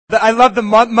I love the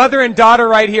mother and daughter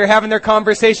right here having their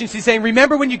conversation. She's saying,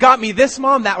 remember when you got me this,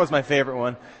 Mom? That was my favorite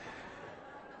one.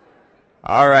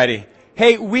 Alrighty.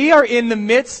 Hey, we are in the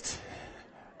midst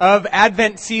of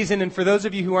Advent season, and for those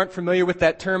of you who aren't familiar with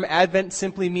that term, Advent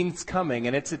simply means coming,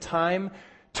 and it's a time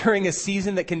during a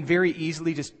season that can very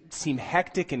easily just seem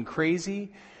hectic and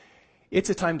crazy. It's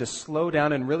a time to slow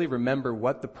down and really remember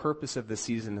what the purpose of the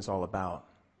season is all about.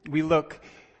 We look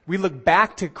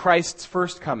back to Christ's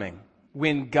first coming,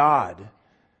 when God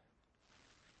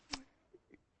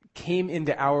came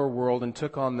into our world and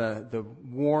took on the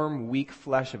warm, weak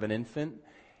flesh of an infant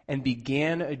and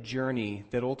began a journey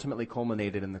that ultimately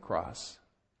culminated in the cross.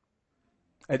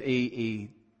 A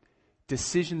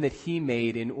decision that he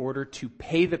made in order to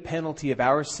pay the penalty of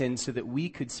our sins so that we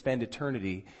could spend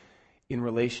eternity in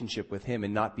relationship with him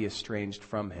and not be estranged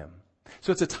from him.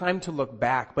 So it's a time to look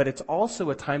back, but it's also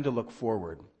a time to look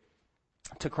forward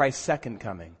to Christ's second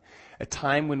coming, a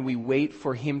time when we wait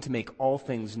for him to make all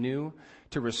things new,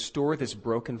 to restore this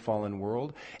broken, fallen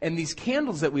world. And these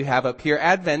candles that we have up here,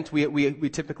 Advent, we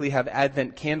typically have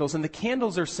Advent candles, and the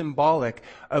candles are symbolic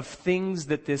of things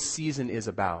that this season is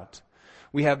about.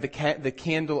 We have the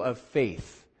candle of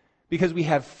faith, because we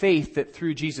have faith that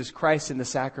through Jesus Christ and the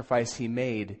sacrifice he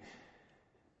made,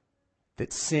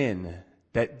 that sin,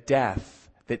 that death,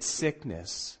 that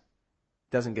sickness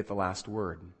doesn't get the last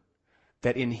word.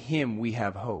 That in him we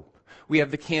have hope. We have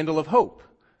the candle of hope.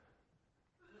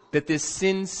 That this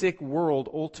sin-sick world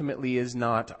ultimately is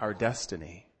not our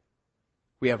destiny.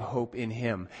 We have hope in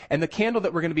him. And the candle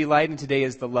that we're going to be lighting today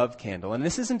is the love candle. And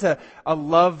this isn't a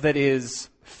love that is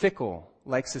fickle,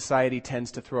 like society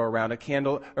tends to throw around. A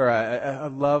candle, or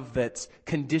a love that's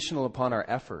conditional upon our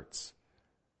efforts.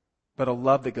 But a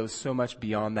love that goes so much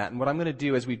beyond that. And what I'm going to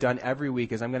do, as we've done every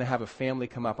week, is I'm going to have a family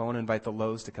come up. I want to invite the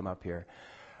Lowe's to come up here.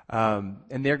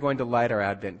 And they're going to light our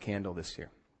Advent candle this year.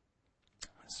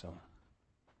 So,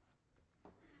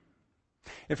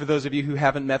 and for those of you who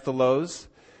haven't met the Lowe's,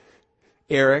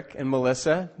 Eric and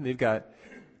Melissa, they've got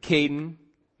Caden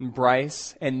and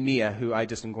Bryce and Mia, who I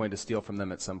just am going to steal from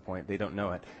them at some point. They don't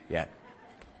know it yet.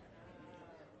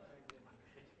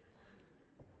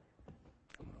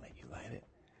 I'm going to let you light it.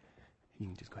 You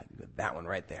can just go ahead and do that one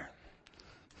right there.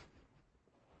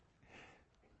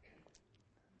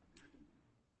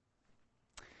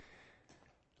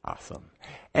 Awesome.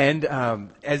 And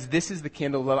as this is the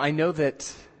candle of love, I know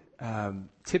that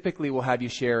typically we'll have you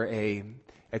share a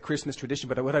Christmas tradition,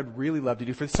 but what I'd really love to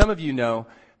do, for some of you know,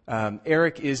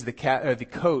 Eric is the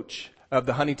coach of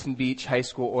the Huntington Beach High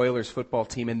School Oilers football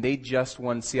team, and they just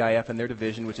won CIF in their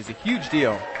division, which is a huge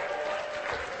deal.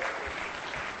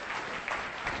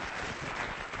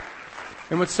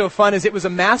 And what's so fun is it was a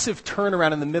massive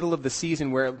turnaround in the middle of the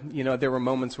season where, you know, there were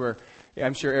moments where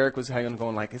I'm sure Eric was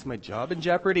going like, is my job in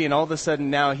jeopardy? And all of a sudden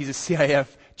now he's a CIF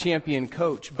champion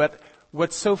coach. But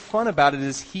what's so fun about it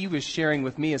is he was sharing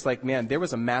with me, is like, man, there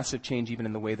was a massive change even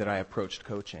in the way that I approached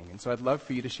coaching. And so I'd love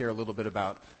for you to share a little bit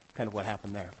about kind of what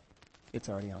happened there. It's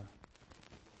already on.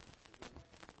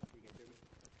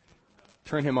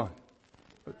 Turn him on.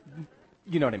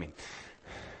 You know what I mean.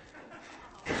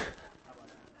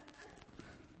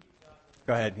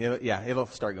 Go ahead. It'll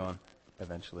start going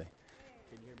eventually.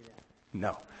 Can you hear me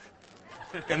now?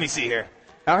 No. Let me see here.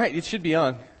 All right, it should be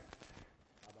on.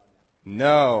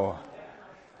 No.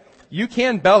 You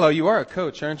can bellow. You are a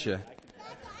coach, aren't you?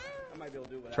 I might be able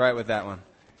to do it. Try it with that one.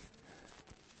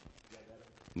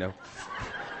 No.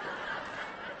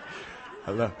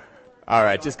 Hello. All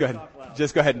right, just go ahead.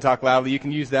 Just go ahead and talk loudly. You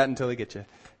can use that until they get you.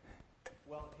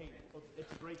 Well, hey,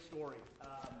 it's a great story.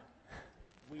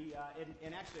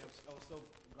 And actually, I was so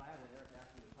glad when Eric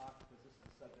asked me to talk, because this is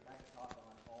a subject I could talk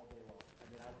on all day long. I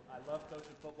mean, I love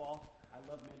coaching football. I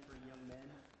love mentoring young men.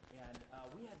 And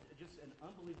we had just an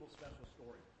unbelievable special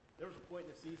story. There was a point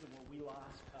in the season where we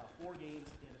lost 4 games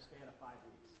in a span of 5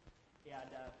 weeks. And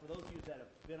for those of you that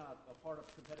have been a part of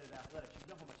competitive athletics, you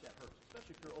know how much that hurts,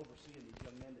 especially if you're overseeing these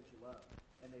young men that you love.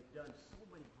 And they've done so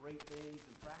many great things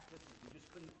in practice, and you just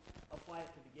couldn't apply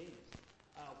it to the games.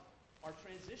 Our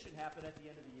transition happened at the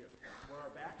end of the year, where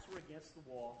our backs were against the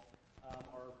wall.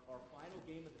 Our final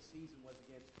game of the season was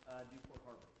against Newport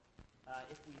Harbor.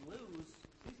 If we lose,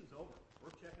 season's over.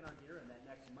 We're checking our gear in that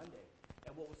next Monday.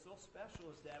 And what was so special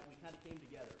is that we kind of came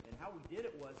together. And how we did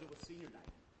it was senior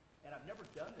night. And I've never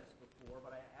done this before,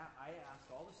 but I asked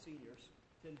all the seniors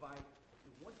to invite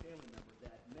one family member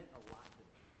that meant a lot to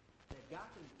them, that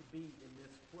got them to be in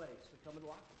this place, to come and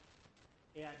watch them.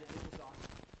 And it was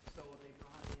awesome. So they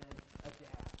brought in a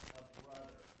dad, a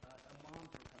brother, a mom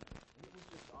for coming. And it was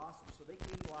just awesome. So they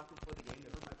came to the locker room for the game. They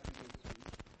heard my pregame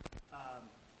speech.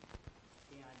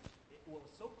 And what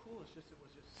was so cool is it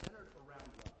was just centered around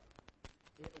love.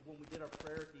 When we did our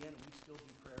prayer at the end, we still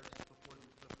do prayers before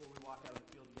we walk out of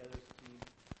the field together as a team.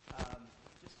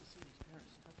 Just to see these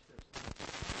parents touch their sons,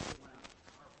 it went out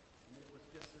powerful, and it was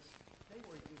just this thing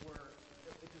where it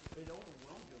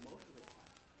overwhelmed you emotionally.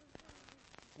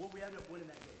 Well, we ended up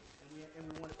winning that game, and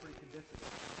we won it pretty convincingly.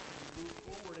 And we moved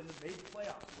forward and made the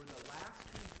playoffs. We're the last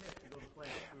team picked to go to the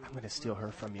playoffs. I'm going to steal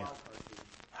her from you.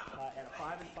 At a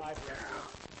 5-5 record.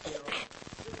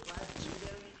 Just glad to do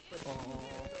them, but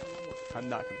I'm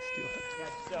not going to steal her. yeah,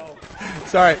 so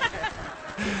Sorry.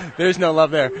 There's no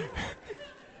love there.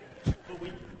 but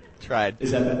we Tried.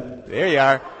 is that better? There you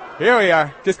are. Here we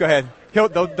are. Just go ahead.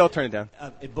 They'll turn it down.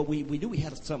 But we knew we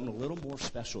had something a little more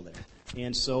special there.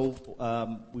 And so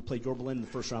we played Yorba Linda in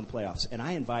the first round of playoffs. And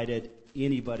I invited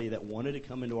anybody that wanted to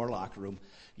come into our locker room,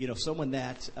 someone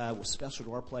that was special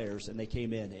to our players, and they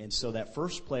came in. And so that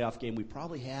first playoff game, we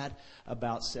probably had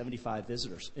about 75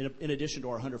 visitors, in addition to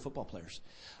our 100 football players.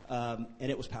 And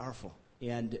it was powerful.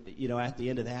 And, at the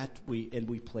end of that,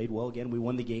 we played well again. We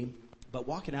won the game. But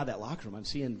walking out of that locker room, I'm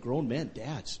seeing grown men,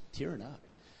 dads, tearing up.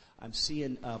 I'm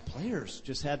seeing players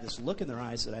just had this look in their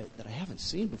eyes that I haven't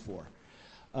seen before.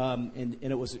 And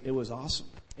it was awesome.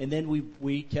 And then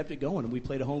we kept it going, and we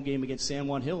played a home game against San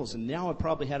Juan Hills, and now I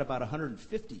probably had about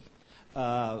 150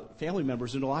 family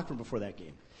members in the locker room before that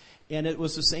game. And it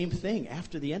was the same thing.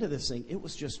 After the end of this thing, it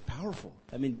was just powerful.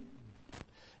 I mean,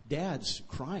 dads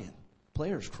crying,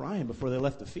 players crying before they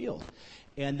left the field.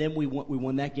 And then we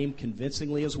won that game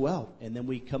convincingly as well. And then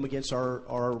we come against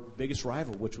our biggest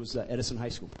rival, which was Edison High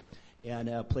School,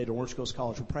 and played at Orange Coast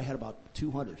College. We probably had about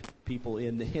 200 people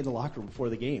in the locker room before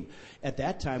the game. At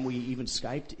that time, we even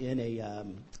Skyped in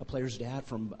a player's dad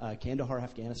from Kandahar,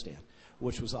 Afghanistan,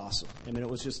 which was awesome. I mean, it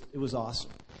was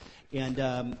awesome. And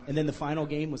then the final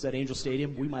game was at Angel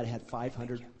Stadium. We might have had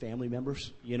 500 family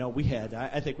members.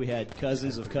 I think we had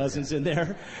cousins of cousins in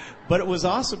there. But it was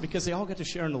awesome because they all got to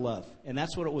share in the love. And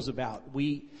that's what it was about. And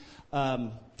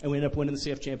we ended up winning the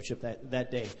CF championship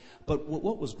that day. But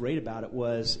what was great about it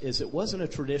it wasn't a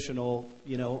traditional,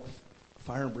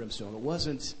 fire and brimstone. It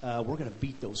wasn't, we're going to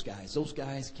beat those guys. Those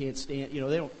guys can't stand,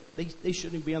 they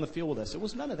shouldn't even be on the field with us. It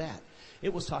was none of that.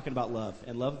 It was talking about love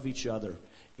and love of each other.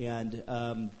 And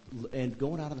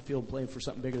going out on the field and playing for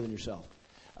something bigger than yourself,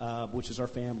 which is our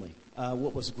family.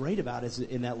 What was great about it is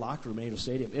in that locker room at Angel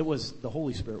Stadium, the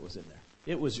Holy Spirit was in there.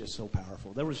 It was just so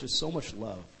powerful. There was just so much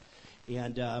love.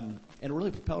 And it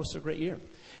really propelled us to a great year.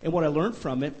 And what I learned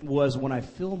from it was when I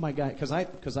filled my guy, because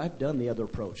I've done the other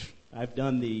approach. I've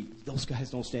done those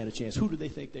guys don't stand a chance. Who do they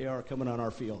think they are coming on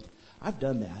our field? I've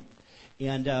done that.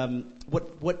 And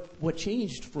what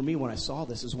changed for me when I saw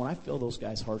this is when I fill those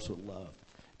guys' hearts with love,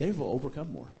 they will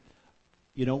overcome more.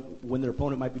 When their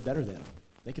opponent might be better than them,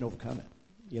 they can overcome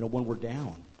it. When we're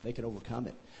down, they can overcome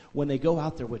it. When they go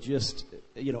out there with just,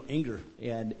 anger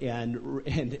and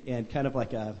kind of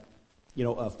like a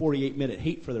 48-minute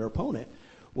hate for their opponent,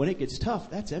 when it gets tough,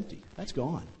 that's empty. That's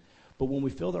gone. But when we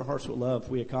fill their hearts with love,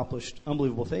 we accomplished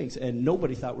unbelievable things, and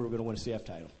nobody thought we were going to win a CF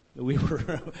title. We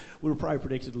were probably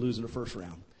predicted to lose in the first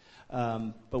round.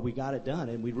 But we got it done,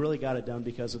 and we really got it done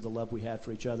because of the love we had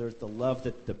for each other, the love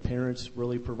that the parents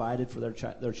really provided for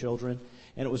their children,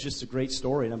 and it was just a great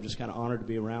story. And I'm just kind of honored to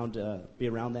be around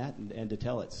that and to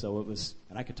tell it. So it was,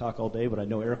 and I could talk all day, but I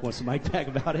know Eric wants to mic back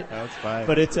about it. That's fine.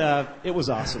 But it was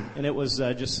awesome, and it was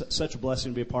just such a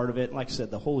blessing to be a part of it. And like I said,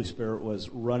 the Holy Spirit was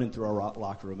running through our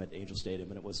locker room at Angel Stadium,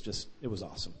 and it was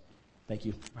awesome. Thank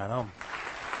you. I know.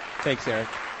 Thanks, Eric.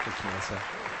 Thanks, Melissa.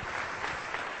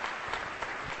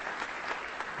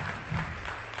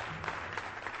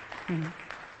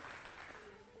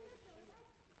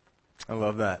 I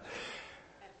love that.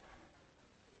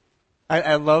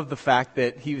 I love the fact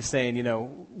that he was saying,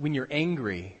 when you're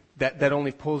angry, that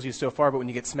only pulls you so far, but when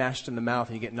you get smashed in the mouth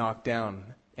and you get knocked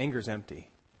down, anger's empty.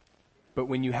 But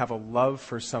when you have a love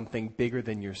for something bigger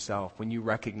than yourself, when you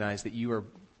recognize that you are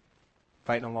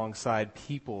fighting alongside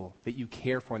people that you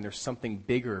care for and there's something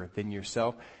bigger than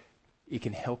yourself, it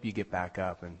can help you get back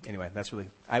up. And anyway,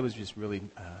 I was just really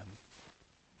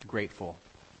grateful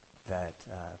that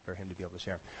for him to be able to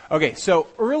share. Okay, so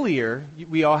earlier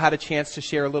we all had a chance to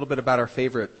share a little bit about our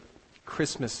favorite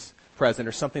Christmas present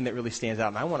or something that really stands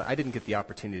out. And I didn't get the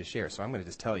opportunity to share, so I'm going to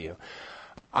just tell you.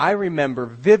 I remember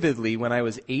vividly when I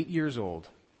was 8 years old,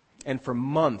 and for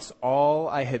months all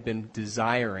I had been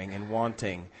desiring and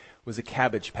wanting was a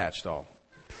Cabbage Patch doll.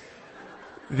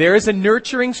 There is a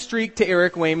nurturing streak to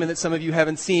Eric Wayman that some of you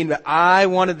haven't seen, but I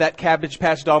wanted that Cabbage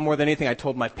Patch doll more than anything. I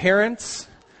told my parents.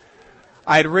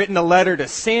 I had written a letter to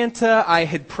Santa. I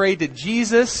had prayed to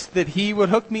Jesus that he would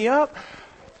hook me up.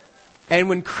 And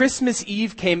when Christmas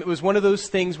Eve came, it was one of those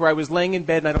things where I was laying in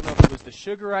bed, and I don't know if it was the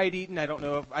sugar I'd eaten. I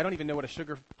don't even know what a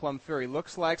sugar plum fairy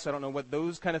looks like, so I don't know what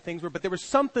those kind of things were. But there was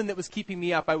something that was keeping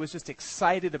me up. I was just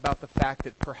excited about the fact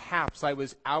that perhaps I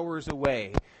was hours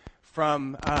away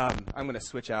from, I'm going to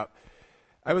switch out.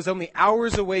 I was only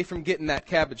hours away from getting that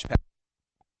Cabbage Patch.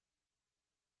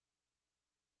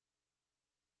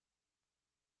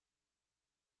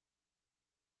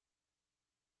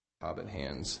 Hobbit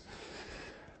hands.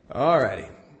 Alrighty.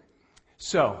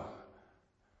 So,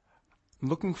 I'm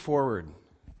looking forward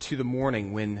to the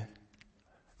morning when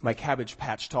my Cabbage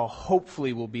Patch doll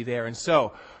hopefully will be there. And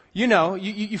so,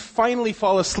 you finally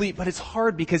fall asleep, but it's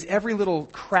hard because every little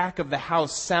crack of the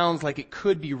house sounds like it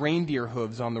could be reindeer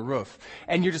hooves on the roof.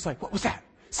 And you're just like, what was that?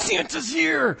 Santa's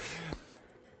here!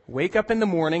 Wake up in the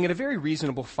morning at a very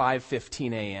reasonable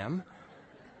 5:15 a.m.,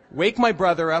 wake my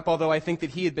brother up, although I think that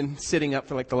he had been sitting up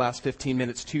for like the last 15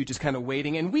 minutes too, just kind of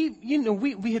waiting. And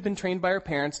we had been trained by our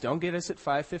parents, don't get us at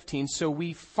 5:15, so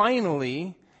we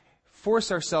finally force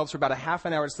ourselves for about a half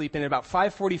an hour to sleep. And at about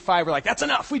 5:45, we're like, that's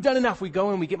enough, we've done enough. We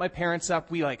go and we get my parents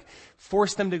up, we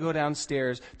force them to go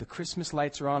downstairs. The Christmas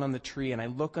lights are on the tree, and I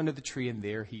look under the tree, and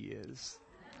there he is.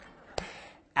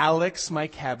 Alex, my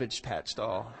Cabbage Patch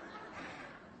doll.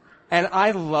 And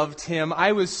I loved him.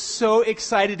 I was so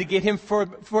excited to get him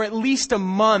for at least a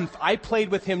month. I played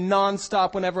with him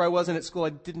nonstop whenever I wasn't at school. I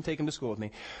didn't take him to school with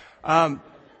me.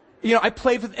 I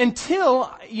played with, until,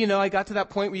 I got to that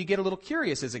point where you get a little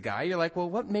curious as a guy. You're like, well,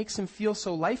 what makes him feel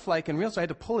so lifelike and real? So I had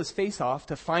to pull his face off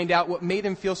to find out what made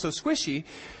him feel so squishy.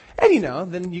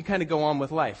 And, then you kind of go on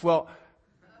with life. Well,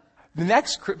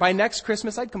 by next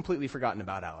Christmas, I'd completely forgotten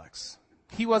about Alex.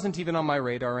 He wasn't even on my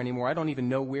radar anymore. I don't even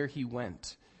know where he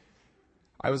went.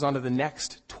 I was on to the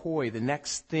next toy, the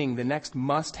next thing, the next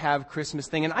must-have Christmas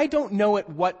thing. And I don't know at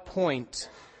what point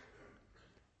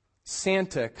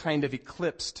Santa kind of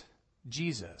eclipsed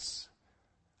Jesus.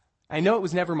 I know it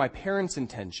was never my parents'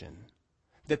 intention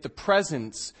that the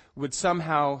presents would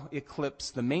somehow eclipse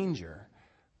the manger.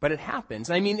 But it happens.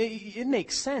 I mean, it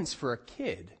makes sense for a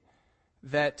kid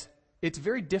that it's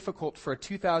very difficult for a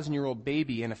 2,000-year-old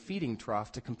baby in a feeding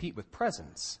trough to compete with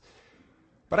presents.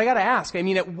 But I got to ask,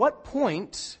 at what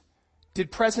point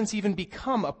did presents even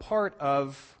become a part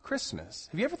of Christmas?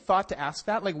 Have you ever thought to ask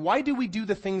that? Why do we do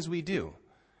the things we do?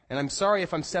 And I'm sorry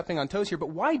if I'm stepping on toes here, but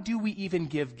why do we even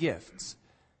give gifts?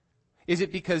 Is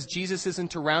it because Jesus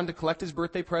isn't around to collect his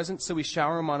birthday presents, so we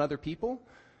shower them on other people?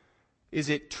 Is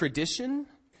it tradition?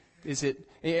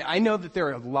 I know that there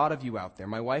are a lot of you out there,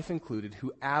 my wife included,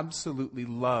 who absolutely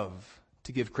love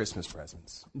to give Christmas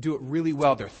presents. Do it really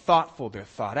well. They're thoughtful. They're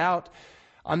thought out.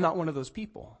 I'm not one of those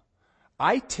people.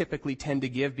 I typically tend to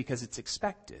give because it's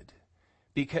expected.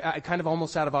 Because kind of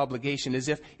almost out of obligation, as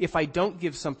if I don't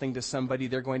give something to somebody,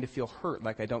 they're going to feel hurt,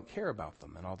 like I don't care about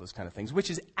them and all those kind of things,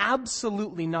 which is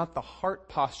absolutely not the heart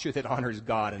posture that honors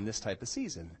God in this type of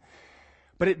season.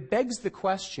 But it begs the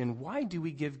question, why do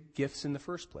we give gifts in the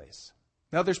first place?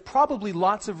 Now, there's probably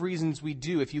lots of reasons we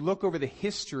do. If you look over the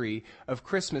history of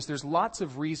Christmas, there's lots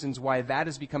of reasons why that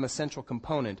has become a central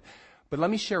component. But let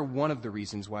me share one of the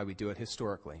reasons why we do it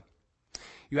historically.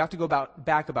 You have to go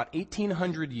back about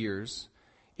 1,800 years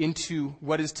into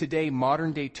what is today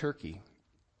modern-day Turkey.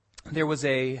 There was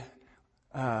a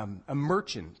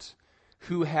merchant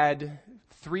who had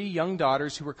 3 young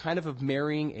daughters who were kind of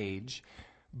marrying age,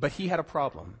 but he had a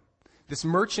problem. This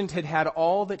merchant had had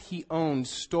all that he owned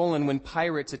stolen when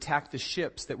pirates attacked the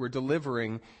ships that were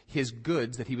delivering his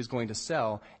goods that he was going to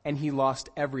sell, and he lost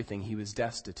everything. He was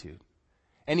destitute.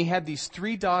 And he had these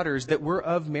 3 daughters that were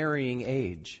of marrying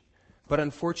age. But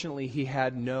unfortunately, he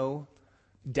had no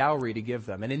dowry to give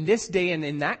them. And in this day and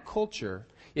in that culture,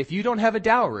 if you don't have a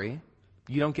dowry,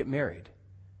 you don't get married.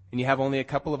 And you have only a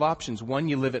couple of options. One,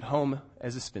 you live at home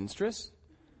as a spinstress,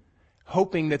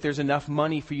 hoping that there's enough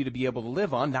money for you to be able to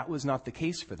live on. That was not the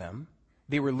case for them.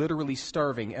 They were literally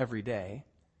starving every day.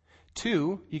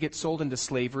 2, you get sold into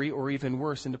slavery or even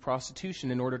worse, into prostitution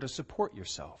in order to support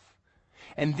yourself.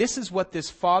 And this is what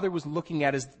this father was looking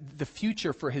at as the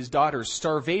future for his daughters,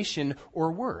 starvation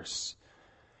or worse.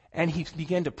 And he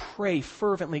began to pray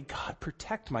fervently, God,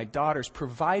 protect my daughters,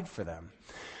 provide for them.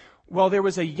 Well, there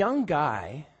was a young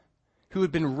guy who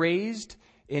had been raised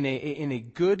in a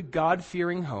good,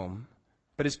 God-fearing home,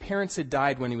 but his parents had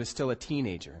died when he was still a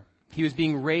teenager. He was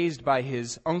being raised by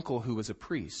his uncle who was a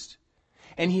priest.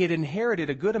 And he had inherited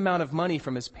a good amount of money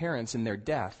from his parents in their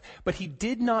death, but he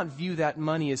did not view that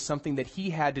money as something that he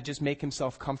had to just make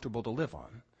himself comfortable to live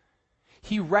on.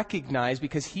 He recognized,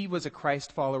 because he was a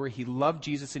Christ follower, he loved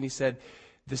Jesus, and he said,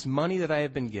 this money that I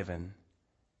have been given,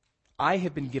 I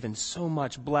have been given so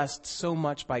much, blessed so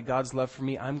much by God's love for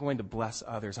me, I'm going to bless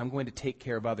others. I'm going to take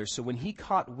care of others. So when he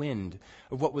caught wind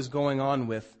of what was going on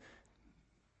with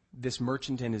this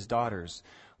merchant and his daughters,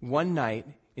 one night,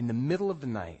 in the middle of the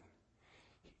night,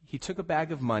 he took a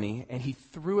bag of money and he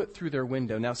threw it through their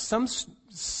window. Now, some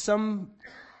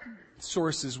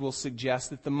sources will suggest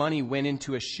that the money went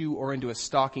into a shoe or into a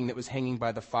stocking that was hanging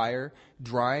by the fire,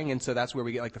 drying, and so that's where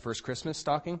we get like the first Christmas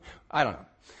stocking. I don't know.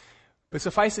 But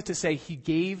suffice it to say, he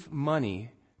gave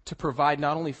money to provide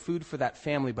not only food for that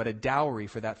family, but a dowry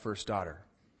for that first daughter.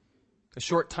 A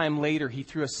short time later, he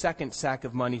threw a second sack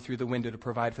of money through the window to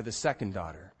provide for the second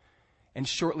daughter. And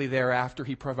shortly thereafter,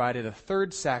 he provided a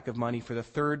third sack of money for the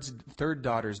third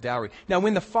daughter's dowry. Now,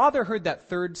 when the father heard that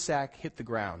third sack hit the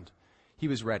ground, he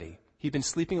was ready. He'd been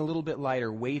sleeping a little bit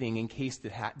lighter, waiting in case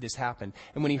this happened.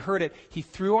 And when he heard it, he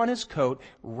threw on his coat,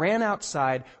 ran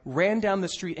outside, ran down the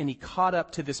street, and he caught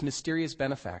up to this mysterious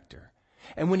benefactor.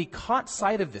 And when he caught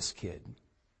sight of this kid,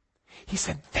 he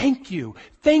said, "Thank you.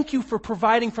 Thank you for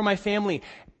providing for my family."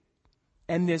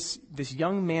 And this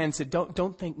young man said,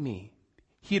 Don't thank me.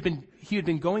 He had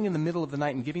been going in the middle of the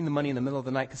night and giving the money in the middle of the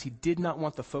night because he did not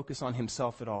want the focus on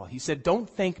himself at all. He said, "Don't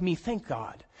thank me, thank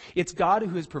God. It's God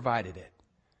who has provided it."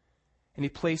 And he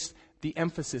placed the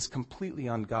emphasis completely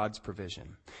on God's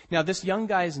provision. Now, this young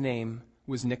guy's name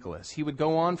was Nicholas. He would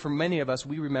go on, for many of us,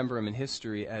 we remember him in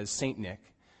history as Saint Nick,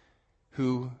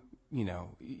 who,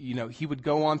 he would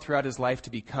go on throughout his life to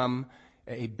become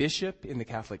a bishop in the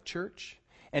Catholic Church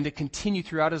and to continue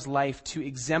throughout his life to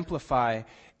exemplify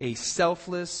a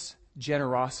selfless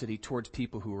generosity towards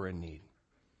people who were in need.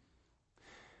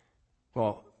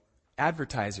 Well,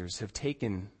 advertisers have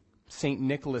taken St.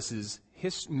 Nicholas's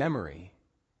memory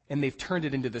and they've turned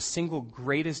it into the single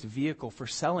greatest vehicle for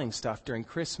selling stuff during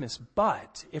Christmas.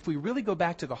 But if we really go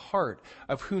back to the heart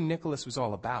of who Nicholas was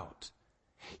all about,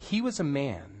 he was a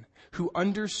man who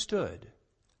understood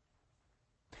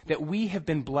that we have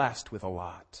been blessed with a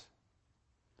lot.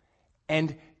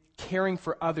 And caring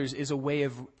for others is a way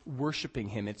of worshiping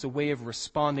him. It's a way of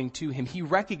responding to him. He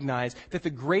recognized that the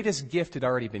greatest gift had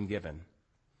already been given,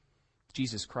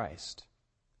 Jesus Christ.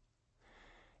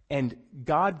 And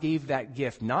God gave that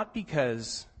gift not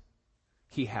because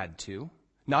he had to,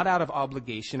 not out of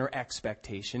obligation or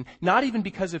expectation, not even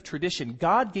because of tradition.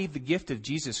 God gave the gift of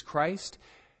Jesus Christ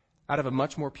out of a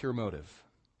much more pure motive,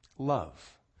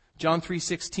 love. John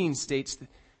 3:16 states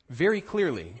very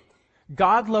clearly,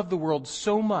 God loved the world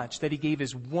so much that he gave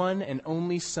his one and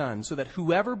only Son so that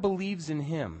whoever believes in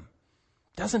him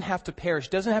doesn't have to perish,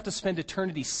 doesn't have to spend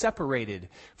eternity separated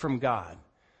from God,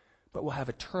 but will have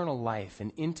eternal life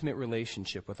and intimate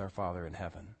relationship with our Father in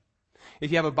heaven.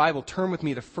 If you have a Bible, turn with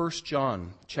me to 1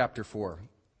 John chapter 4.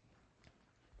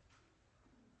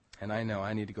 And I know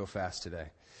I need to go fast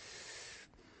today.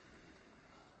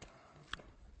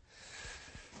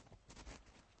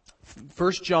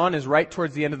 First John is right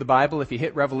towards the end of the Bible. If you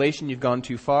hit Revelation, you've gone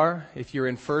too far. If you're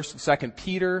in 1st and 2nd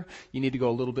Peter, you need to go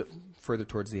a little bit further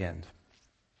towards the end.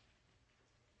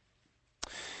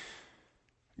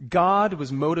 God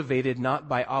was motivated not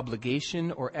by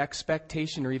obligation or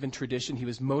expectation or even tradition. He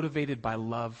was motivated by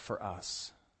love for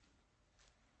us.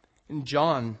 And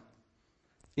John,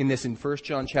 in 1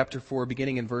 John chapter 4,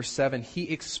 beginning in verse 7,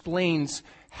 he explains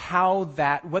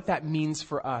what that means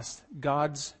for us,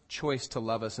 God's choice to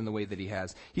love us in the way that he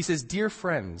has. He says, "Dear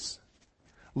friends,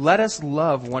 let us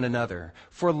love one another,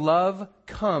 for love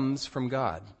comes from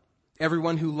God.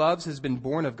 Everyone who loves has been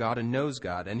born of God and knows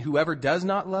God, and whoever does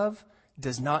not love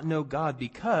does not know God,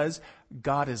 because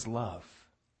God is love.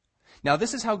 Now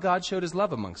this is how God showed his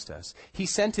love amongst us. He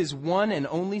sent his one and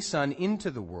only Son into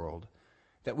the world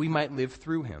that we might live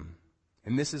through him.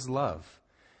 And this is love.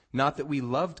 Not that we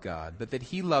loved God, but that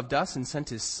he loved us and sent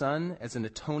his Son as an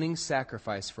atoning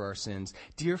sacrifice for our sins.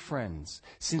 Dear friends,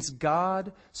 since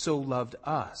God so loved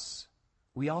us,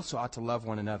 we also ought to love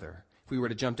one another." If we were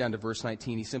to jump down to verse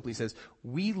 19, he simply says,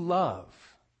 We love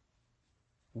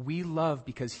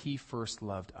because he first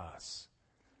loved us.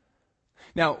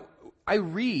 Now, I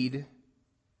read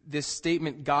this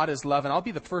statement, God is love, and I'll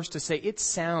be the first to say it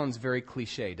sounds very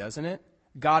cliche, doesn't it?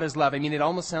 God is love. I mean, it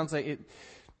almost sounds like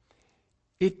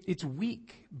it's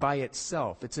weak by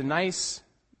itself. It's a nice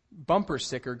bumper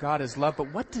sticker, God is love,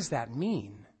 but what does that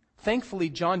mean? Thankfully,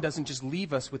 John doesn't just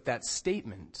leave us with that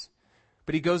statement,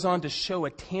 but he goes on to show a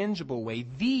tangible way,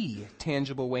 the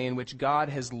tangible way in which God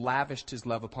has lavished his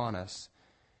love upon us.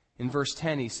 In verse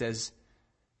 10,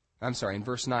 in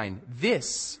verse 9,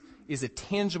 this is a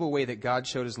tangible way that God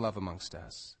showed his love amongst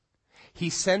us.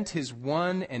 He sent his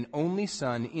one and only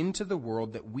Son into the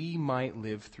world that we might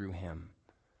live through him.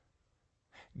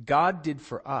 God did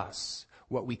for us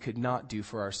what we could not do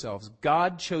for ourselves.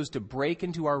 God chose to break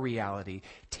into our reality,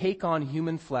 take on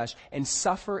human flesh, and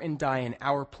suffer and die in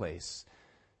our place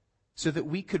so that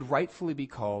we could rightfully be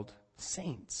called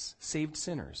saints, saved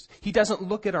sinners. He doesn't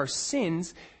look at our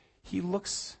sins. He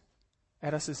looks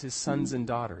at us as his sons and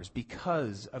daughters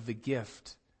because of the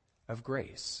gift of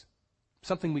grace,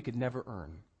 something we could never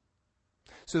earn.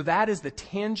 So that is the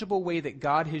tangible way that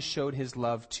God has showed his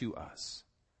love to us.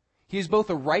 He is both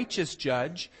a righteous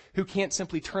judge who can't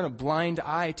simply turn a blind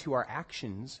eye to our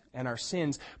actions and our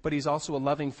sins, but he's also a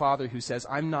loving father who says,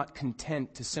 I'm not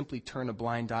content to simply turn a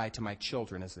blind eye to my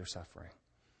children as they're suffering.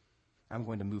 I'm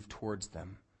going to move towards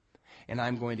them, and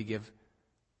I'm going to give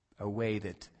a way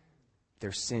that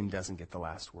their sin doesn't get the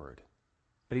last word.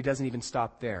 But he doesn't even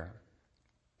stop there.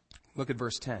 Look at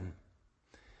verse 10.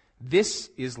 This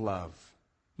is love,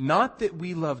 not that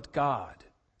we loved God,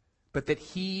 but that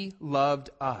he loved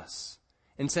us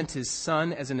and sent his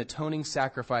Son as an atoning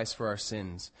sacrifice for our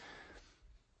sins.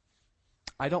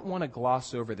 I don't want to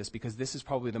gloss over this because this is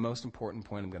probably the most important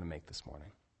point I'm going to make this morning.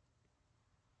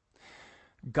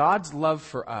 God's love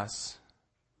for us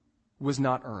was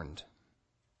not earned.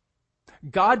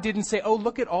 God didn't say, oh,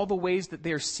 look at all the ways that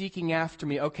they're seeking after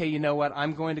me. Okay, you know what?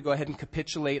 I'm going to go ahead and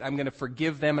capitulate. I'm going to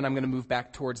forgive them, and I'm going to move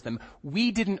back towards them.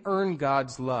 We didn't earn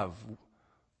God's love.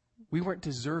 We weren't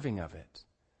deserving of it.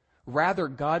 Rather,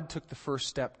 God took the first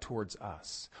step towards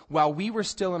us. While we were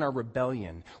still in our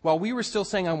rebellion, while we were still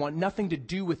saying, I want nothing to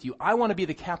do with you, I want to be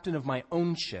the captain of my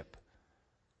own ship,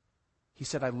 he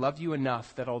said, I love you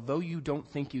enough that although you don't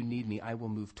think you need me, I will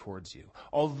move towards you.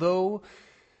 Although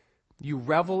you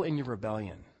revel in your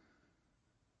rebellion,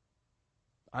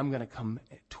 I'm going to come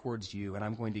towards you, and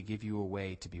I'm going to give you a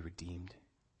way to be redeemed,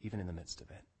 even in the midst of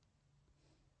it.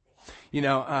 You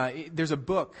know, there's a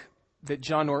book that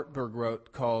John Ortberg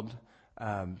wrote called,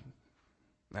 no,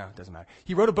 it doesn't matter.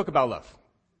 He wrote a book about love.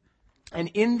 And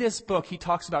in this book, he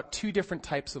talks about two different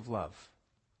types of love.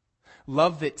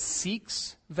 Love that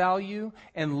seeks value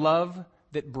and love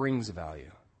that brings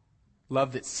value.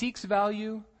 Love that seeks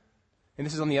value, and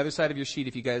this is on the other side of your sheet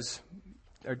if you guys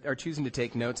are choosing to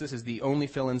take notes. This is the only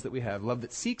fill-ins that we have. Love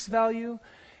that seeks value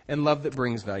and love that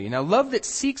brings value. Now, love that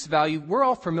seeks value, we're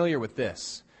all familiar with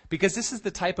this, because this is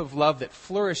the type of love that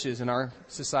flourishes in our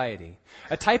society.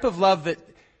 A type of love that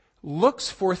looks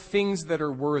for things that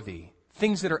are worthy,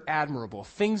 things that are admirable,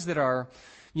 things that are,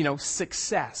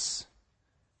 success.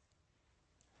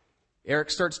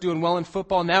 Eric starts doing well in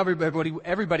football. Now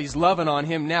everybody's loving on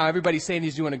him now. Everybody's saying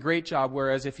he's doing a great job,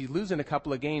 whereas if he's losing a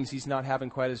couple of games, he's not having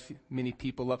quite as many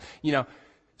people love.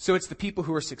 So it's the people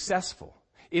who are successful.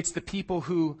 It's the people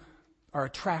who are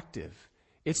attractive.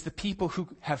 It's the people who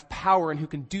have power and who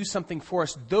can do something for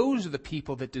us. Those are the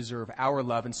people that deserve our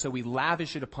love, and so we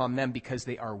lavish it upon them because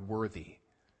they are worthy.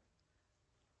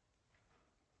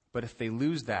 But if they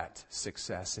lose that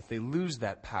success, if they lose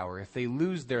that power, if they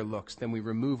lose their looks, then we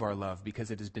remove our love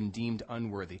because it has been deemed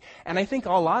unworthy. And I think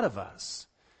a lot of us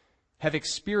have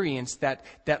experienced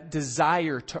that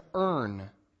desire to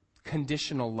earn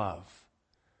conditional love.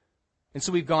 And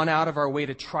so we've gone out of our way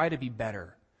to try to be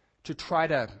better, to try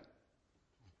to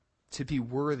be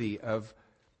worthy of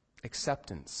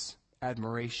acceptance,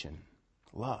 admiration,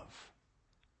 love.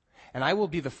 And I will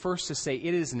be the first to say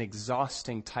it is an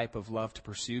exhausting type of love to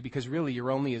pursue because really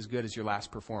you're only as good as your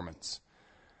last performance.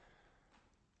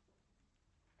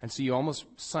 And so you almost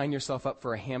sign yourself up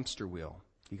for a hamster wheel.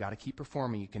 You got to keep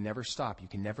performing. You can never stop. You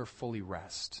can never fully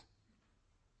rest.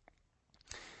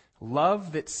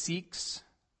 Love that seeks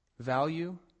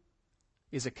value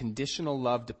is a conditional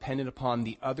love dependent upon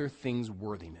the other thing's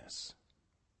worthiness.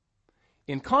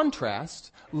 In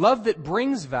contrast, love that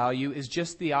brings value is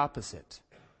just the opposite.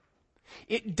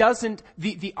 It doesn't,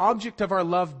 the object of our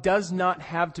love does not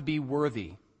have to be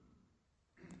worthy.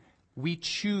 We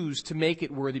choose to make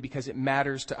it worthy because it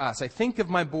matters to us. I think of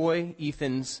my boy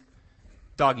Ethan's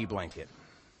doggy blanket.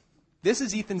 This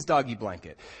is Ethan's doggy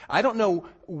blanket. I don't know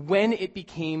when it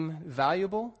became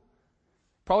valuable.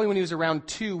 Probably when he was around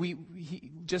 2,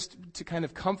 just to kind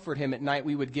of comfort him at night,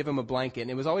 we would give him a blanket.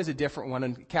 And it was always a different one.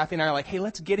 And Kathy and I are like, hey,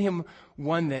 let's get him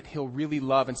one that he'll really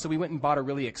love. And so we went and bought a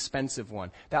really expensive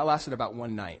one. That lasted about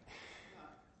one night.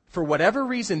 For whatever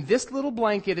reason, this little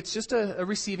blanket, it's just a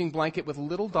receiving blanket with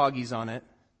little doggies on it,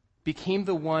 became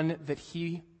the one that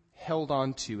he held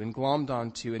on to and glommed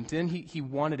onto. And then he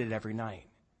wanted it every night.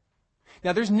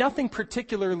 Now, there's nothing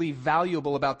particularly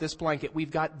valuable about this blanket.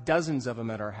 We've got dozens of them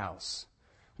at our house.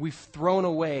 We've thrown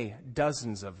away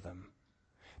dozens of them.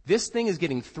 This thing is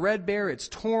getting threadbare. It's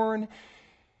torn.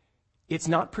 It's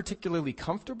not particularly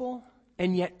comfortable.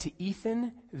 And yet to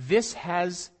Ethan, this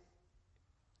has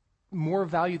more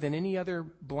value than any other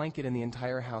blanket in the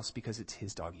entire house because it's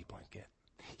his doggy blanket.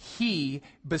 He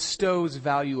bestows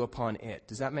value upon it.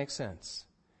 Does that make sense?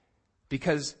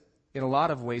 Because in a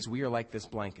lot of ways, we are like this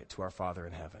blanket to our Father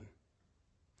in heaven.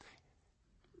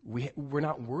 We're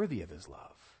not worthy of his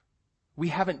love. We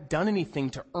haven't done anything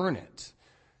to earn it.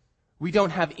 We don't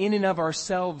have in and of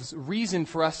ourselves reason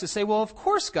for us to say, well, of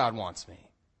course God wants me.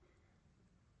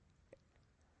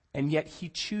 And yet he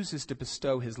chooses to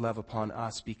bestow his love upon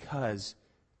us because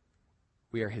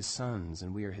we are his sons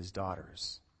and we are his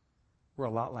daughters. We're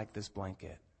a lot like this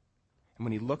blanket. And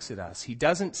when he looks at us, he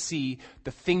doesn't see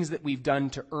the things that we've done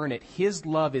to earn it. His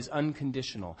love is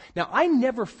unconditional. Now, I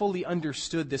never fully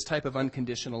understood this type of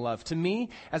unconditional love. To me,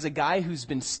 as a guy who's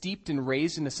been steeped and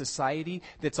raised in a society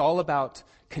that's all about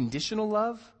conditional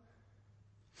love,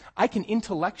 I can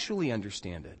intellectually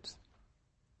understand it.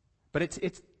 But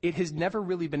it has never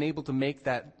really been able to make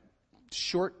that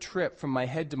short trip from my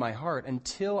head to my heart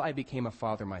until I became a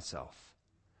father myself.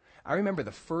 I remember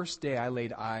the first day I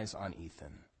laid eyes on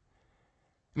Ethan.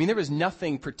 I mean, there was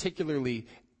nothing particularly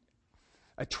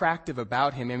attractive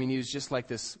about him. I mean, he was just like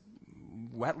this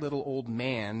wet little old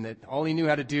man that all he knew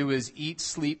how to do was eat,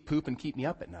 sleep, poop, and keep me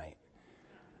up at night.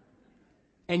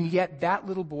 And yet that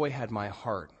little boy had my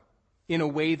heart in a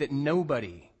way that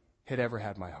nobody had ever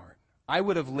had my heart. I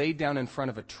would have laid down in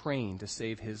front of a train to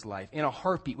save his life in a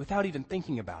heartbeat without even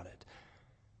thinking about it.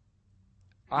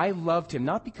 I loved him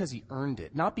not because he earned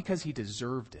it, not because he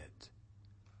deserved it.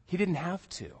 He didn't have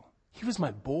to. He was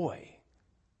my boy.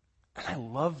 And I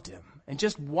loved him. And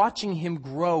just watching him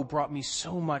grow brought me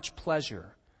so much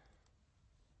pleasure.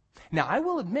 Now, I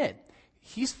will admit,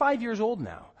 he's 5 years old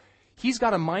now. He's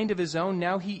got a mind of his own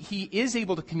now. He is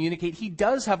able to communicate. He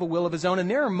does have a will of his own. And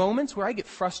there are moments where I get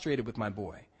frustrated with my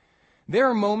boy. There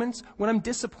are moments when I'm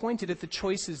disappointed at the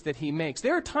choices that he makes.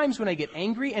 There are times when I get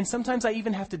angry, and sometimes I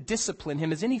even have to discipline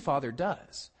him, as any father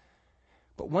does.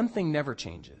 But one thing never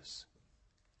changes.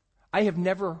 I have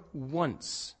never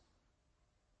once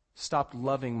stopped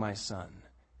loving my son,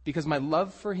 because my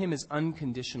love for him is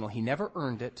unconditional. He never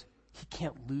earned it. He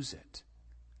can't lose it.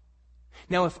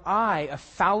 Now, if I, a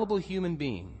fallible human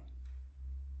being,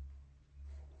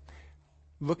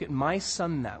 look at my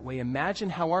son that way,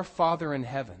 imagine how our Father in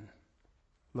heaven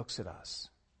looks at us.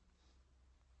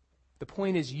 The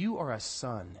point is, you are a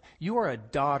son. You are a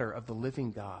daughter of the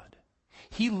living God.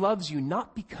 He loves you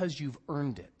not because you've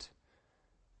earned it,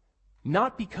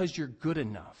 not because you're good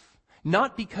enough,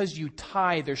 not because you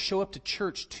tithe or show up to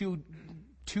church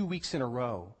two weeks in a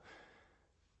row,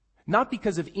 not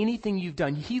because of anything you've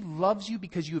done. He loves you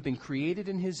because you have been created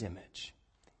in his image,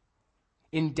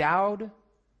 endowed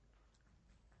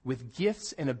with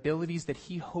gifts and abilities that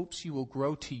he hopes you will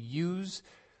grow to use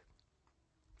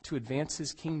to advance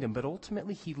his kingdom. But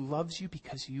ultimately, he loves you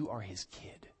because you are his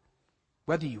kid,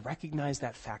 whether you recognize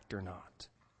that fact or not.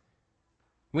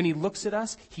 When he looks at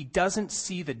us, he doesn't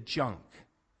see the junk.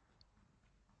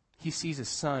 He sees a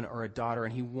son or a daughter,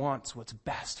 and he wants what's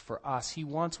best for us. He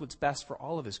wants what's best for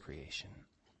all of his creation.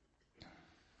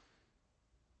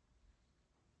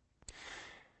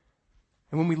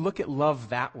 And when we look at love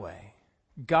that way,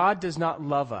 God does not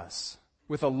love us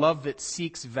with a love that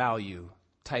seeks value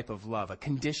type of love, a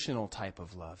conditional type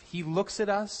of love. He looks at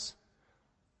us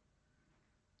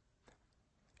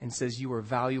and says, you are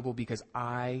valuable because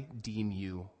I deem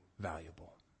you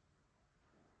valuable.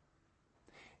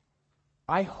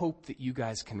 I hope that you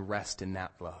guys can rest in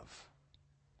that love,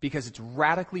 because it's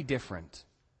radically different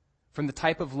from the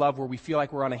type of love where we feel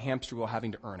like we're on a hamster wheel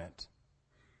having to earn it.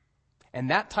 And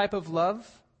that type of love,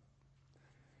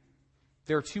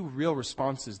 there are two real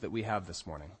responses that we have this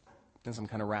morning, as I'm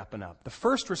kind of wrapping up. The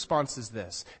first response is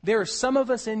this. There are some of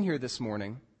us in here this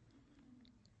morning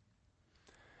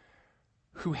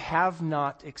who have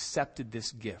not accepted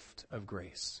this gift of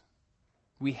grace.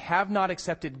 We have not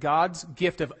accepted God's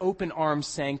gift of open arms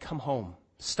saying, come home,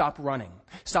 stop running,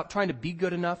 stop trying to be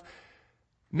good enough.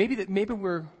 Maybe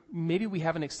we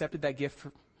haven't accepted that gift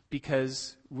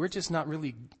because we're just not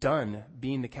really done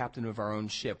being the captain of our own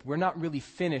ship. We're not really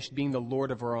finished being the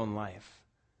Lord of our own life.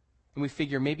 And we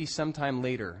figure maybe sometime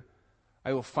later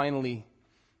I will finally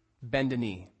bend a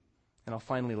knee and I'll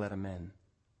finally let him in.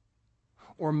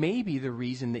 Or maybe the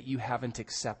reason that you haven't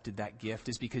accepted that gift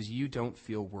is because you don't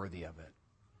feel worthy of it.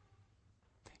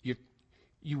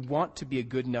 You want to be a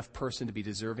good enough person to be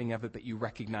deserving of it, but you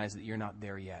recognize that you're not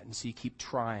there yet. And so you keep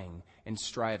trying and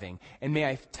striving. And may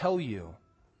I tell you,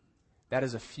 that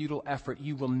is a futile effort.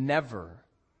 You will never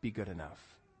be good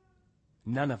enough.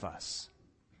 None of us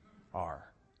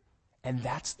are. And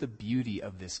that's the beauty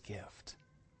of this gift.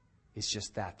 It's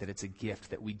just that it's a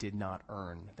gift that we did not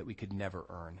earn, that we could never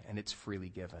earn, and it's freely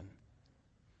given.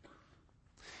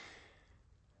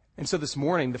 And so this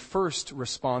morning, the first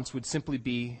response would simply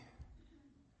be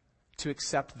to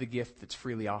accept the gift that's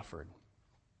freely offered.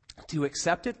 To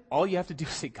accept it, all you have to do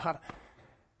is say, God,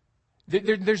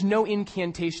 there's no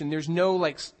incantation. There's no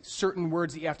like certain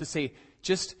words that you have to say.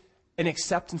 Just an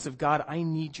acceptance of, God, I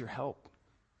need your help.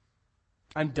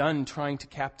 I'm done trying to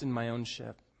captain my own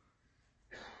ship.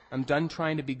 I'm done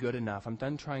trying to be good enough. I'm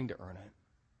done trying to earn it.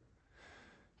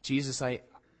 Jesus, I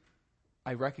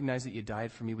recognize that you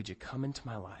died for me. Would you come into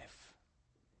my life?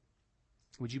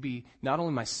 Would you be not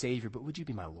only my Savior, but would you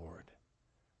be my Lord?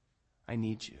 I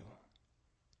need you.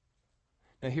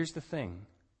 Now here's the thing.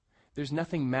 There's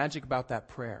nothing magic about that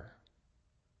prayer.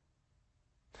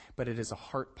 But it is a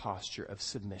heart posture of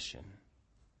submission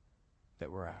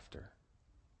that we're after.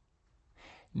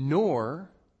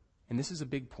 Nor, and this is a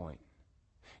big point,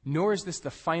 nor is this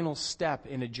the final step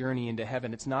in a journey into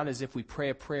heaven. It's not as if we pray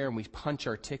a prayer and we punch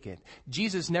our ticket.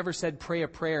 Jesus never said, pray a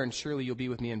prayer and surely you'll be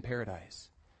with me in paradise.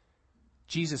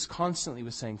 Jesus constantly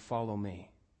was saying, follow me.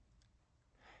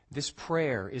 This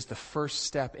prayer is the first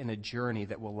step in a journey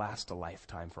that will last a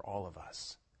lifetime for all of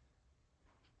us.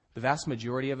 The vast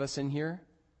majority of us in here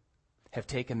have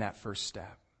taken that first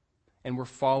step, and we're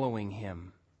following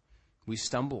him. We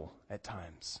stumble at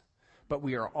times, but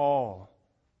we are all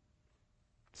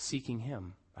seeking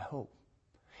him, I hope.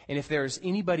 And if there's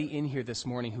anybody in here this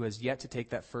morning who has yet to take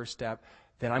that first step,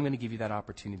 then I'm going to give you that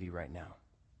opportunity right now.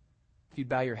 If you'd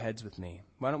bow your heads with me,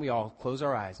 why don't we all close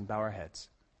our eyes and bow our heads?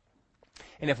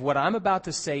 And if what I'm about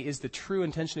to say is the true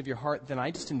intention of your heart, then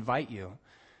I just invite you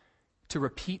to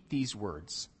repeat these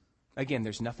words. Again,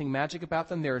 there's nothing magic about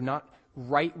them. They're not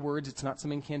right words. It's not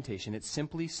some incantation. It's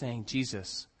simply saying,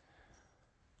 Jesus,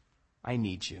 I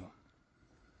need you.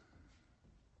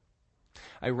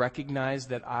 I recognize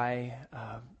that I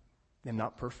am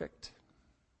not perfect.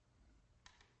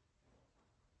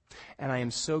 And I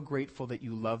am so grateful that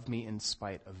you love me in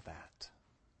spite of that.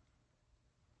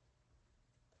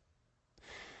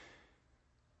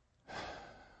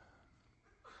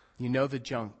 You know the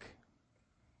junk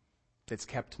that's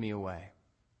kept me away.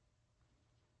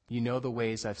 You know the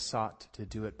ways I've sought to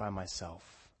do it by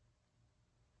myself,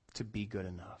 to be good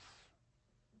enough.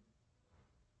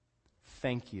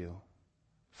 Thank you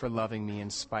for loving me in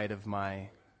spite of my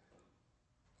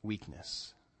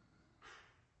weakness.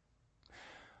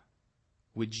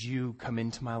 Would you come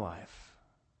into my life?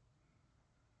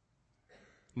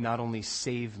 Not only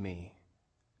save me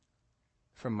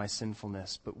from my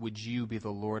sinfulness, but would you be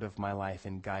the Lord of my life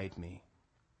and guide me?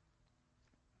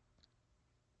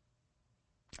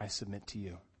 I submit to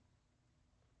you,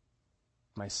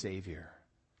 my Savior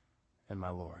and my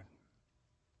Lord.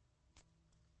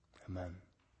 Amen.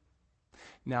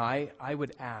 Now, I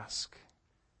would ask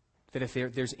that if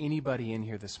there's anybody in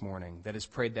here this morning that has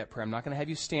prayed that prayer, I'm not going to have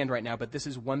you stand right now, but this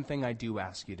is one thing I do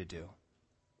ask you to do.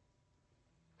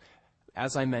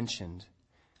 As I mentioned,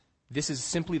 this is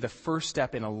simply the first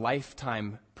step in a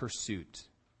lifetime pursuit,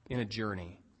 in a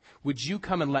journey. Would you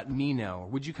come and let me know?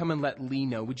 Would you come and let Lee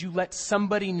know? Would you let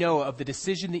somebody know of the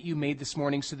decision that you made this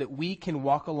morning so that we can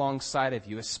walk alongside of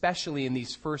you, especially in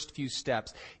these first few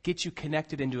steps, get you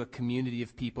connected into a community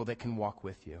of people that can walk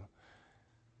with you?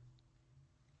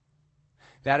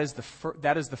 That is the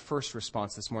first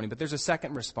response this morning. But there's a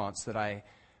second response that I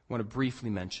want to briefly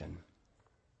mention.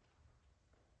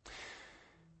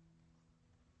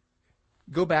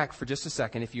 Go back for just a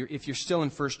second if you're still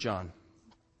in 1 John.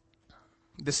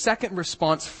 The second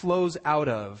response flows out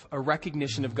of a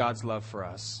recognition of God's love for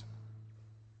us.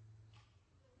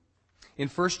 In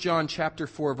 1 John chapter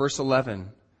 4, verse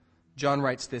 11, John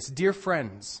writes this, "Dear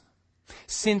friends,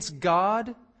 since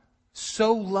God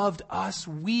so loved us,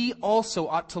 we also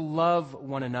ought to love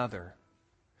one another."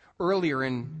 Earlier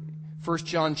in 1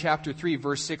 John chapter 3,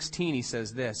 verse 16, he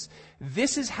says this,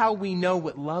 "This is how we know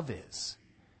what love is.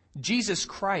 Jesus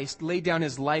Christ laid down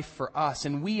his life for us,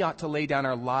 and we ought to lay down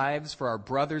our lives for our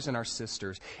brothers and our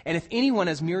sisters. And if anyone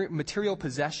has material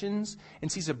possessions and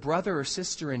sees a brother or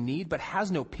sister in need but has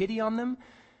no pity on them,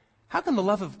 how can the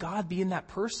love of God be in that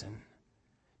person?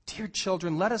 Dear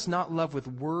children, let us not love with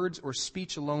words or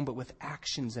speech alone, but with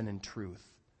actions and in truth.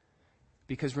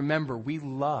 Because remember, we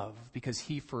love because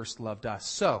he first loved us."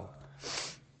 So,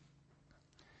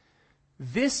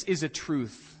 this is a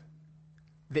truth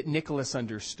that Nicholas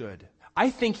understood. I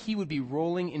think he would be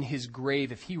rolling in his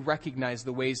grave if he recognized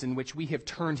the ways in which we have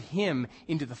turned him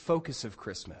into the focus of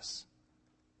Christmas.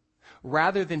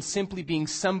 Rather than simply being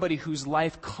somebody whose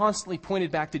life constantly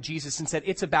pointed back to Jesus and said,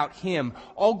 it's about him,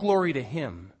 all glory to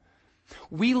him.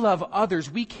 We love others,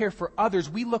 we care for others,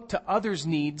 we look to others'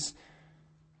 needs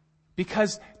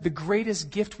because the greatest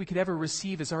gift we could ever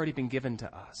receive has already been given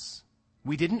to us.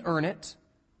 We didn't earn it.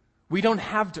 We don't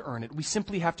have to earn it. We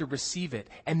simply have to receive it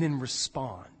and then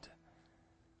respond.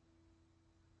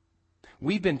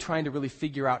 We've been trying to really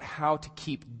figure out how to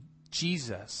keep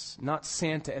Jesus, not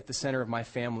Santa, at the center of my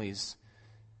family's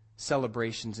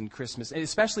celebrations and Christmas. And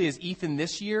especially as Ethan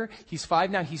this year, he's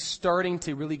 5 now, he's starting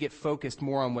to really get focused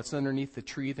more on what's underneath the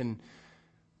tree than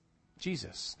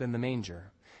Jesus, than the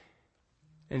manger.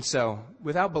 And so,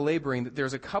 without belaboring,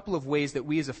 there's a couple of ways that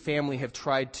we as a family have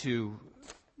tried to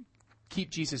keep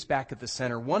Jesus back at the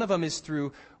center. One of them is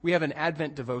through, we have an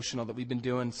Advent devotional that we've been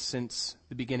doing since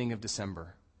the beginning of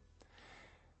December.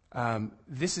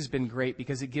 This has been great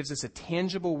because it gives us a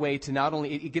tangible way to not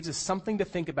only, it gives us something to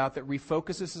think about that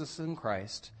refocuses us in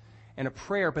Christ and a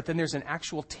prayer, but then there's an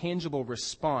actual tangible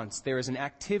response. There is an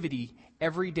activity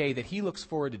every day that he looks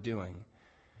forward to doing.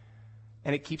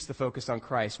 And it keeps the focus on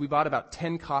Christ. We bought about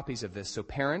 10 copies of this. So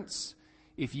parents,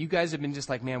 if you guys have been just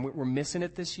like, man, we're missing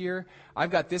it this year,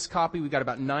 I've got this copy. We've got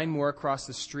about 9 more across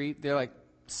the street. They're like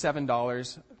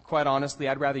 $7. Quite honestly,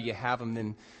 I'd rather you have them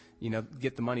than,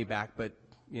 get the money back. But,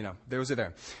 those are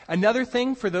there. Another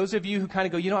thing for those of you who kind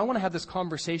of go, I want to have this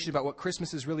conversation about what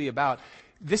Christmas is really about.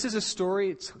 This is a story.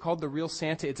 It's called The Real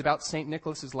Santa. It's about St.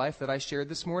 Nicholas's life that I shared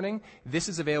this morning. This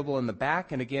is available in the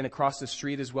back. And again, across the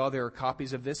street as well, there are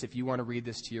copies of this if you want to read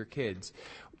this to your kids.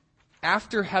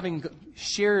 After having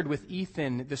shared with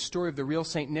Ethan the story of the real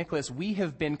St. Nicholas, we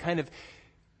have been kind of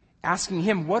asking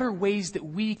him, what are ways that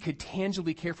we could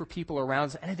tangibly care for people around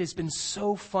us? And it has been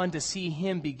so fun to see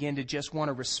him begin to just want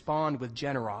to respond with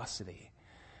generosity.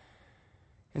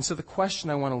 And so the question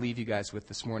I want to leave you guys with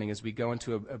this morning as we go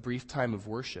into a brief time of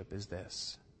worship is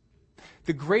this.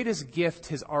 The greatest gift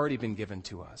has already been given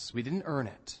to us. We didn't earn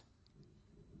it.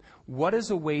 What is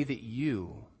a way that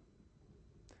you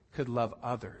could love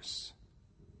others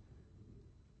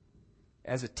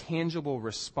as a tangible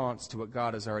response to what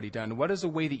God has already done? What is a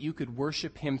way that you could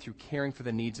worship him through caring for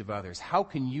the needs of others? How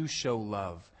can you show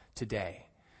love today?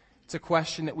 It's a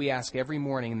question that we ask every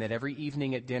morning and that every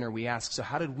evening at dinner we ask, so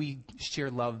how did we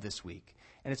share love this week?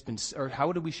 And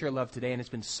how did we share love today? And it's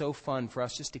been so fun for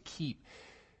us just to keep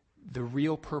the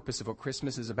real purpose of what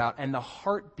Christmas is about and the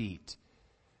heartbeat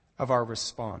of our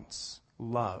response,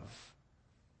 love,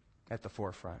 at the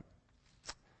forefront.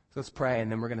 So let's pray, and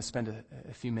then we're going to spend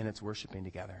a few minutes worshiping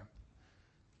together.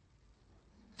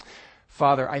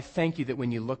 Father, I thank you that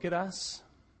when you look at us,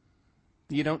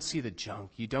 you don't see the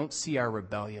junk. You don't see our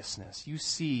rebelliousness. You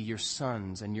see your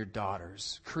sons and your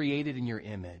daughters created in your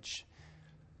image.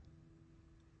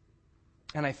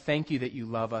 And I thank you that you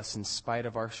love us in spite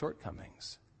of our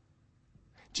shortcomings.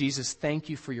 Jesus, thank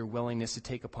you for your willingness to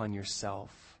take upon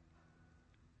yourself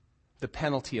the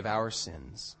penalty of our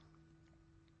sins.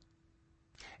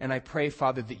 And I pray,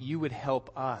 Father, that you would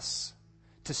help us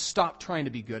to stop trying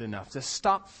to be good enough, to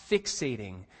stop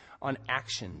fixating on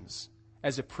actions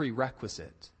as a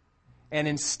prerequisite, and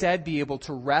instead be able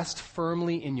to rest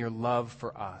firmly in your love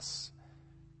for us.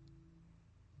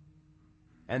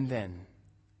 And then,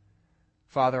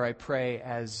 Father, I pray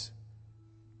as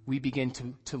we begin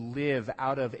to live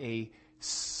out of a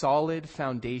solid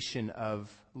foundation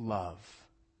of love,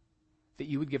 that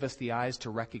you would give us the eyes to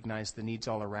recognize the needs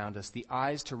all around us, the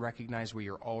eyes to recognize where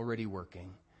you're already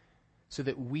working, so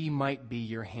that we might be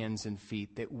your hands and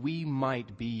feet, that we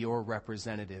might be your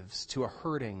representatives to a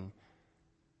hurting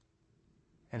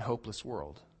and hopeless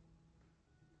world.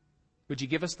 Would you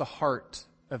give us the heart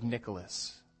of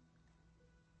Nicholas,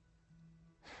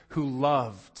 who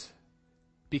loved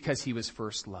because he was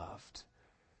first loved,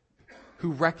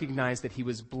 who recognized that he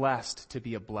was blessed to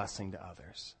be a blessing to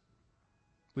others?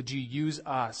 Would you use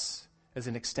us as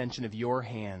an extension of your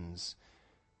hands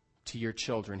to your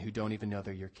children who don't even know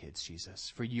they're your kids,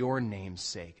 Jesus, for your name's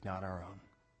sake, not our own.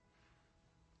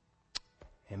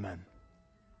 Amen.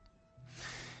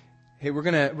 Hey, we're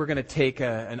gonna take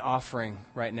an offering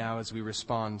right now as we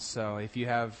respond. So if you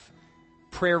have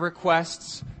prayer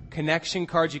requests, connection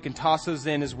cards, you can toss those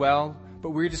in as well. But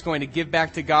we're just going to give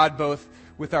back to God both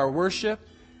with our worship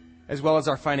as well as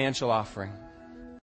our financial offering.